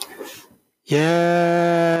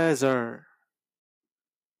Yes, sir.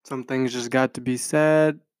 Some things just got to be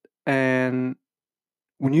said. And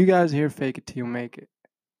when you guys hear fake it till you make it,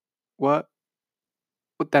 what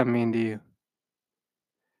what that mean to you?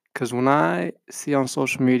 Because when I see on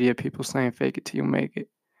social media people saying fake it till you make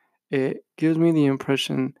it gives me the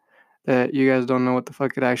impression that you guys don't know what the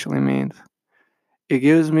fuck it actually means. It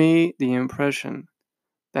gives me the impression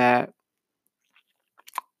that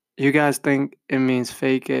you guys think it means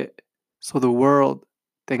fake it so the world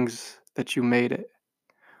thinks that you made it.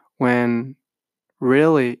 When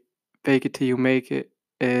really, fake it till you make it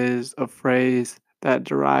is a phrase that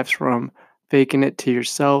derives from faking it to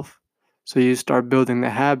yourself. So you start building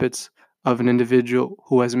the habits of an individual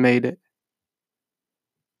who has made it.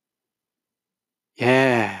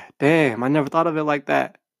 Yeah, damn, I never thought of it like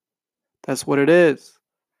that. That's what it is.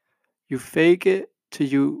 You fake it till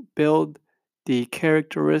you build the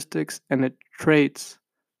characteristics and the traits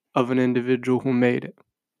of an individual who made it.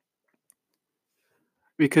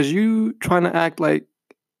 Because you trying to act like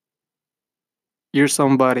you're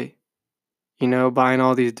somebody. Buying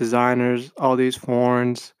all these designers, all these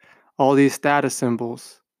horns, all these status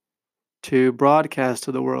symbols to broadcast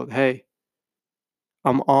to the world, hey,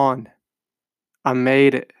 I'm on. I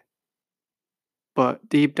made it. But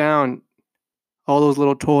deep down, all those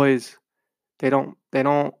little toys, they don't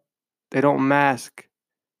mask,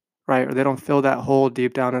 right? Or they don't fill that hole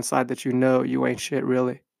deep down inside that you ain't shit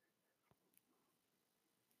really.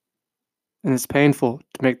 And it's painful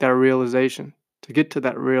to make that realization, to get to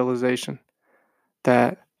that realization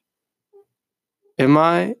that am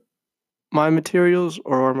I my materials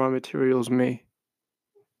or are my materials me?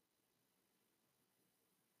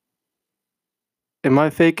 Am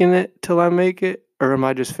I faking it till I make it, or am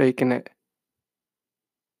I just faking it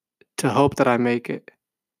to hope that I make it?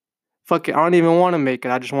 Fuck it, I don't even wanna make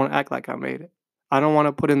it, I just wanna act like I made it. I don't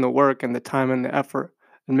wanna put in the work and the time and the effort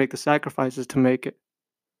and make the sacrifices to make it.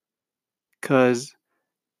 Cause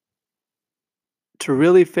to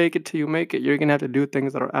really fake it till you make it, you're gonna have to do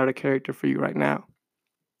things that are out of character for you right now.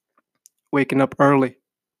 Waking up early,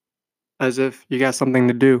 as if you got something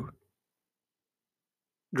to do.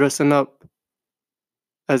 Dressing up,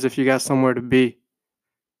 as if you got somewhere to be.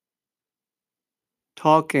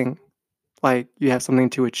 Talking like you have something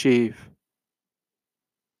to achieve.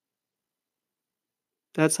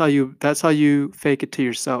 That's how you fake it to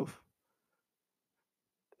yourself.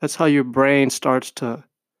 That's how your brain starts to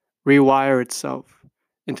rewire itself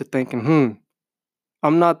into thinking,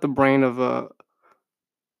 I'm not the brain of a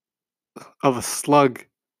slug.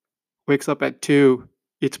 Wakes up at 2,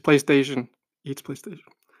 eats PlayStation, eats PlayStation,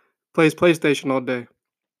 plays PlayStation all day,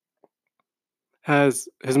 has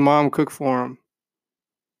his mom cook for him,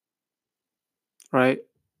 right?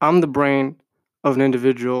 I'm the brain of an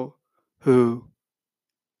individual who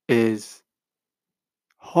is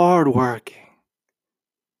hardworking,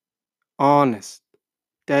 honest,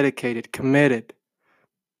 dedicated, committed.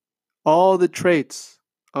 All the traits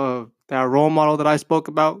of that role model that I spoke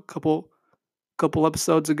about couple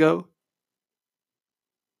episodes ago,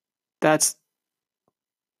 that's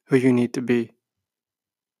who you need to be.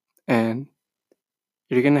 And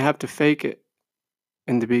you're going to have to fake it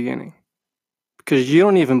in the beginning because you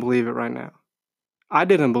don't even believe it right now. I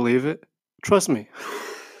didn't believe it. Trust me.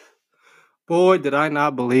 Boy, did I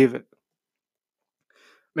not believe it.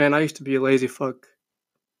 Man, I used to be a lazy fuck,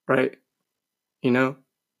 right? You know,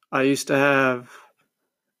 I used to have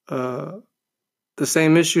uh, the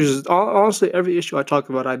same issues. Honestly, every issue I talk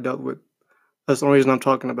about, I dealt with. That's the only reason I'm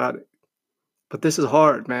talking about it. But this is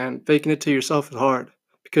hard, man. Faking it to yourself is hard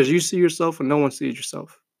because you see yourself and no one sees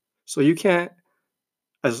yourself. So you can't,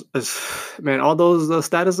 as man, all those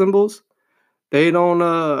status symbols, they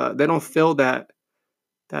don't fill that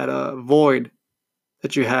void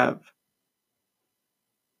that you have.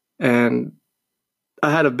 And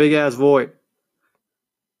I had a big ass void.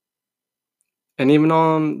 And even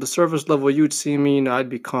on the surface level, you'd see me and I'd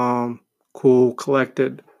be calm, cool,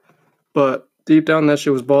 collected. But deep down, that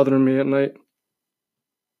shit was bothering me at night.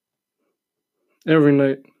 Every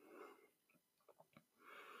night.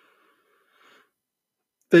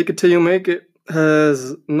 Fake it till you make it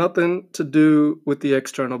has nothing to do with the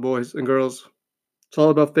external boys and girls. It's all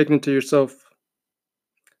about faking it to yourself.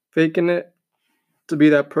 Faking it to be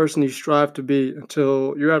that person you strive to be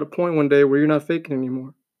until you're at a point one day where you're not faking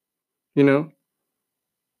anymore. You know?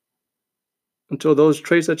 Until those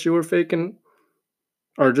traits that you were faking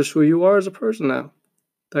are just who you are as a person now.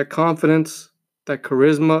 That confidence, that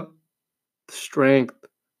charisma, the strength,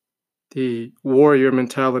 the warrior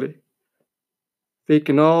mentality.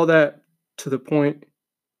 Faking all that to the point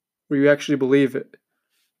where you actually believe it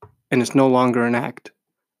and it's no longer an act.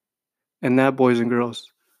 And that, boys and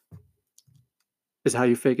girls, is how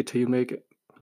you fake it till you make it.